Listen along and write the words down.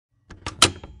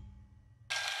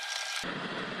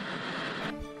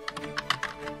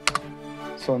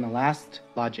So in the last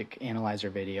logic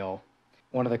analyzer video,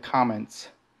 one of the comments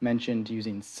mentioned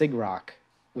using Sigrok,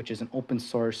 which is an open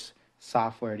source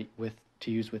software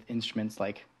to use with instruments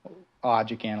like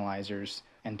logic analyzers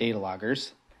and data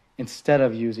loggers, instead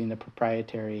of using the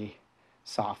proprietary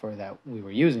software that we were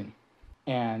using.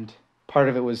 And part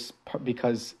of it was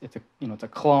because it's a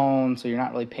clone, so you're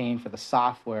not really paying for the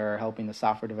software, helping the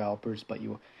software developers, but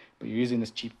you're using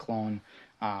this cheap clone.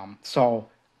 So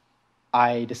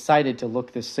I decided to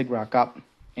look this Sigrok up,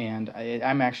 and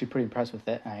I'm actually pretty impressed with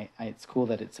it. It's cool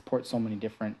that it supports so many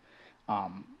different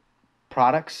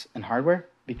products and hardware,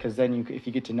 because then if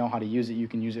you get to know how to use it, you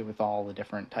can use it with all the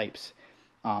different types.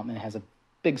 And it has a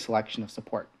big selection of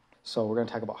support. So we're going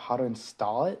to talk about how to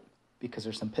install it, because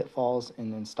there's some pitfalls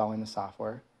in installing the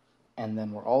software. And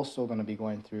then we're also going to be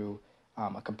going through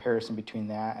a comparison between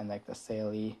that and like the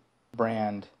Saley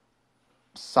brand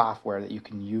software that you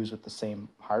can use with the same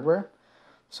hardware.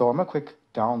 So I'm going to quick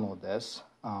download this,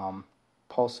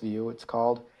 Pulseview it's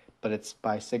called, but it's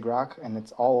by Sigrok, and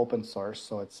it's all open source,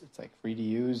 so it's like free to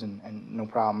use and no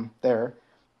problem there.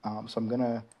 So I'm going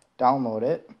to download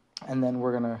it, and then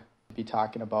we're going to be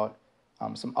talking about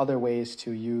some other ways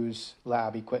to use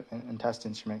lab equipment and test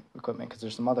instrument equipment, because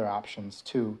there's some other options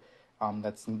too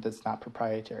that's not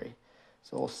proprietary.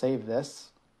 So we'll save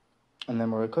this, and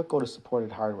then we're going to go to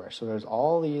supported hardware. So there's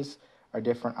all these are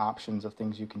different options of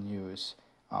things you can use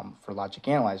for logic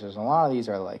analyzers. And a lot of these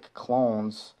are like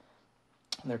clones.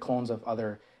 They're clones of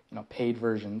other paid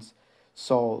versions.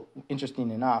 So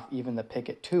interesting enough, even the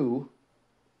Picket 2,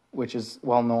 which is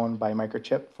well known by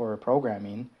Microchip for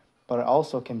programming, but it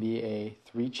also can be a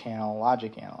 3-channel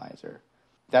logic analyzer.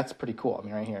 That's pretty cool. I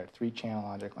mean, right here, 3-channel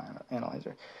logic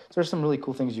analyzer. So there's some really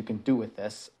cool things you can do with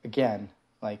this. Again,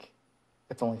 like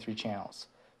it's only 3 channels,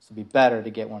 so it'd be better to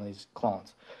get one of these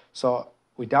clones. So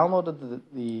we downloaded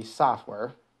the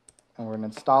software, and we're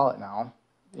going to install it now.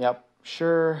 Yep,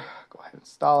 sure. Go ahead and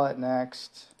install it.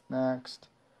 Next.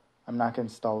 I'm not going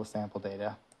to install the sample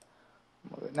data.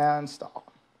 Now install.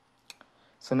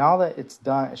 So now that it's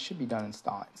done, it should be done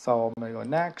installing. So I'm going to go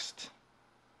next.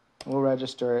 We'll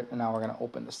register it, and now we're going to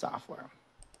open the software.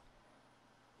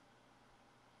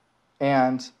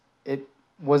 And it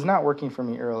was not working for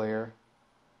me earlier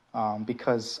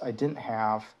because I didn't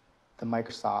have the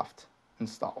Microsoft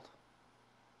installed.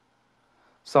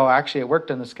 So actually it worked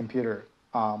on this computer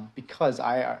because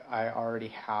I already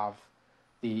have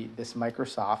this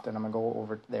Microsoft, and I'm going to go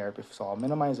over there. So I'll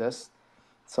minimize this.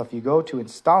 So if you go to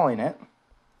installing it,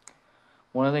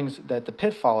 one of the things that the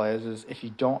pitfall is if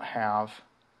you don't have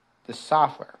this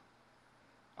software.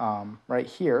 Right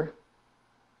here,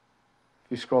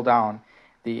 if you scroll down,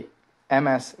 the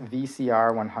MS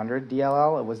VCR 100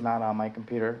 DLL, it was not on my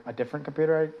computer, a different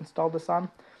computer I installed this on.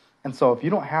 And so if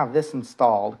you don't have this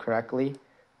installed correctly,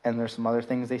 and there's some other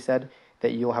things they said,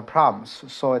 that you'll have problems.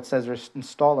 So it says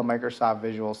install the Microsoft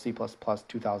Visual C++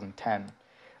 2010.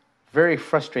 Very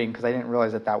frustrating, because I didn't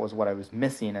realize that was what I was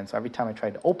missing. And so every time I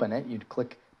tried to open it, you'd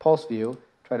click Pulseview,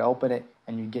 try to open it,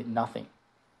 and you'd get nothing.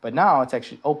 But now it's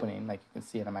actually opening. Like you can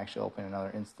see it, I'm actually opening another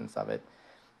instance of it.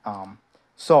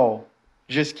 So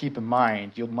just keep in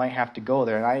mind, you might have to go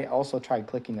there. And I also tried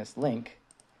clicking this link,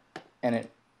 and it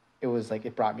was like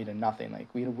it brought me to nothing. Like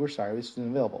we're sorry, this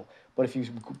isn't available. But if you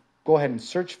go ahead and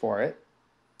search for it,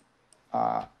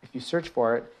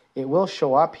 it will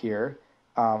show up here,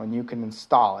 and you can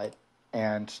install it,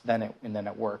 and then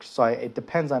it works. So it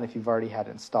depends on if you've already had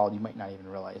it installed. You might not even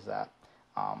realize that.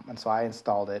 And so I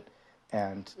installed it,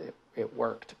 and it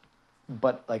worked.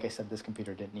 But like I said, this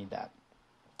computer didn't need that.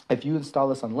 If you install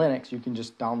this on Linux, you can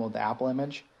just download the Apple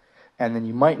image, and then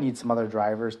you might need some other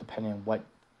drivers depending on what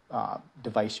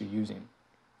device you're using.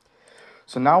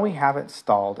 So now we have it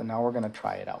installed, and now we're going to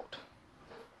try it out.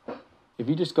 If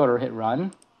you just go to hit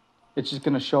run, it's just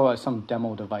going to show us some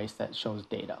demo device that shows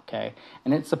data, okay?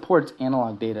 And it supports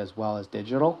analog data as well as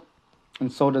digital,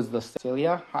 and so does the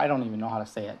Celia. I don't even know how to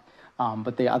say it,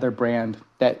 but the other brand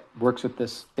that works with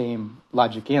this same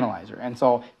logic analyzer. And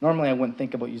so normally I wouldn't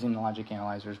think about using the logic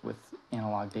analyzers with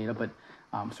analog data, but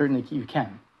certainly you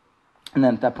can. And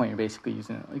then at that point, you're basically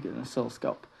using it like an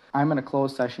oscilloscope. I'm going to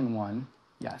close session 1,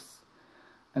 yes.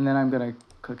 And then I'm going to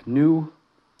click new,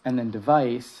 and then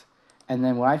device. And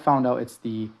then what I found out, it's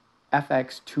the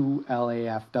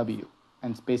FX2LAFW.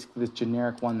 And it's basically this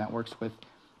generic one that works with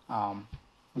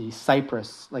the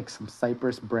Cypress, like some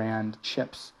Cypress brand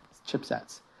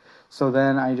chipsets. So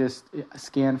then I just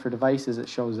scan for devices, it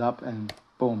shows up, and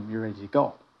boom, you're ready to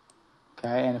go.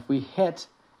 Okay, and if we hit,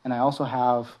 and I also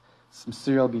have some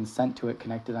serial being sent to it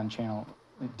connected on channel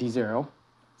D0.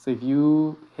 So if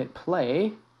you hit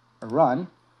play or run,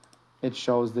 it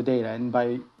shows the data. And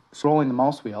by scrolling the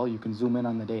mouse wheel, you can zoom in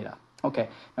on the data. Okay,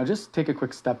 now just take a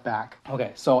quick step back.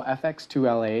 Okay, so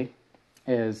FX2LA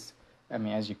is, I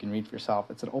mean, as you can read for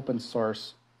yourself, it's an open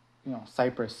source,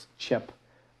 Cypress chip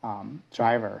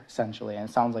driver, essentially. And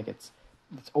it sounds like it's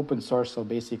open source, so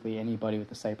basically anybody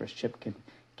with a Cypress chip can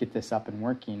get this up and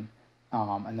working.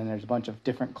 And then there's a bunch of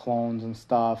different clones and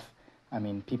stuff. I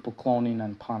mean, people cloning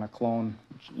upon a clone,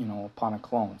 upon a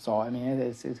clone. So, I mean,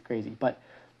 it's crazy. But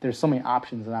there's so many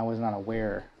options, and I was not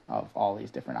aware of all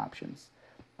these different options.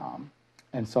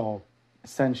 And so,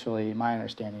 essentially, my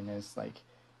understanding is, like,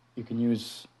 you can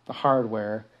use the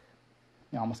hardware,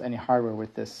 almost any hardware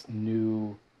with this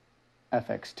new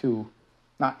FX2.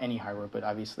 Not any hardware, but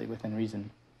obviously within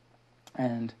reason.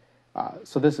 And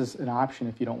so this is an option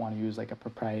if you don't want to use, like, a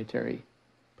proprietary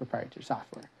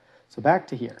software. So back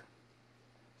to here.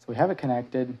 So we have it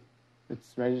connected.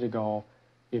 It's ready to go.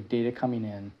 We have data coming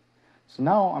in. So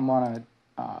now I'm going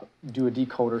to do a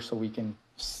decoder so we can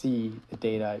see the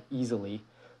data easily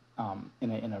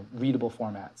in a readable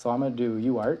format. So I'm going to do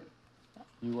UART,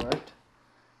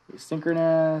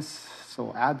 synchronous. So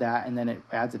we'll add that, and then it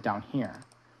adds it down here.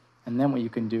 And then what you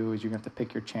can do is you're going to have to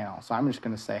pick your channel. So I'm just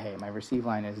going to say, hey, my receive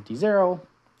line is D0,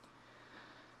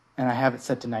 and I have it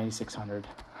set to 9600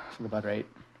 for the bud rate.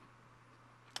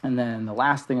 And then the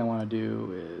last thing I want to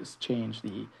do is change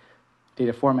the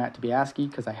data format to be ASCII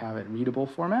because I have it readable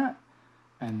format.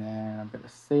 And then I'm going to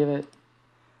save it.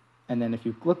 And then if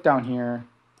you look down here,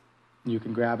 you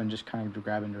can grab and just kind of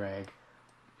grab and drag.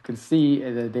 You can see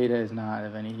the data is not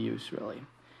of any use, really.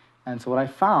 And so what I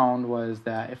found was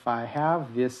that if I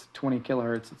have this 20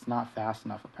 kilohertz, it's not fast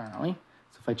enough, apparently.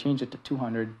 So if I change it to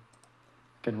 200, I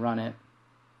can run it,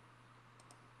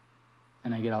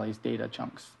 and I get all these data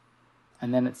chunks.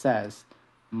 And then it says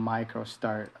micro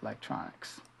start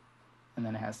electronics. And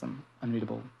then it has some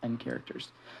unreadable end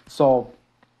characters. So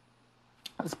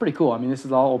that's pretty cool. I mean, this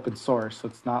is all open source, so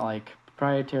it's not like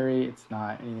proprietary. It's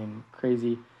not anything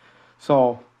crazy.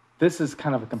 So this is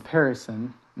kind of a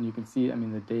comparison. And you can see, I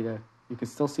mean, the data, you can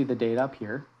still see the data up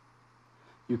here.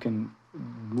 You can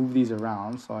move these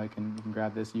around. So you can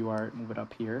grab this UART, move it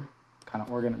up here, kind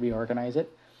of reorganize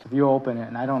it. If you open it,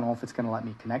 and I don't know if it's going to let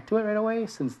me connect to it right away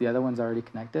since the other one's already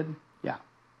connected. Yeah.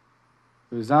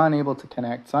 It was unable to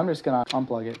connect, so I'm just going to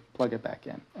unplug it, plug it back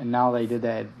in. And now they did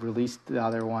that, it released the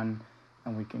other one,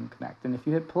 and we can connect. And if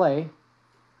you hit play,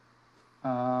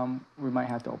 we might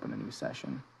have to open a new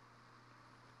session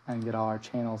and get all our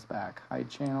channels back. Hide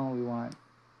channel, we want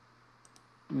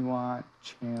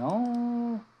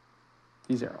channel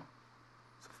D0. So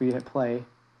if we hit play,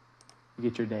 you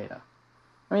get your data.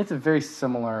 I mean, it's a very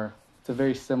similar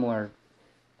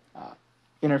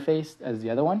interface as the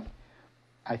other one.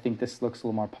 I think this looks a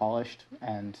little more polished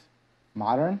and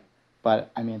modern, but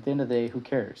I mean, at the end of the day, who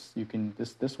cares? You can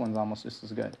this one's almost just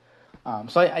as good.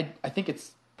 So I think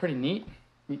it's pretty neat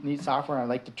software. I'd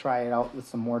like to try it out with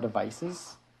some more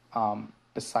devices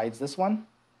besides this one.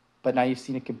 But now you've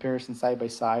seen a comparison side by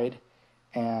side,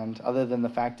 and other than the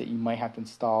fact that you might have to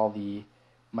install the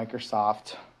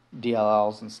Microsoft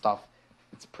DLLs and stuff,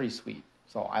 it's pretty sweet.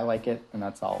 So I like it, and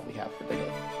that's all we have for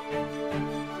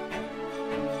today.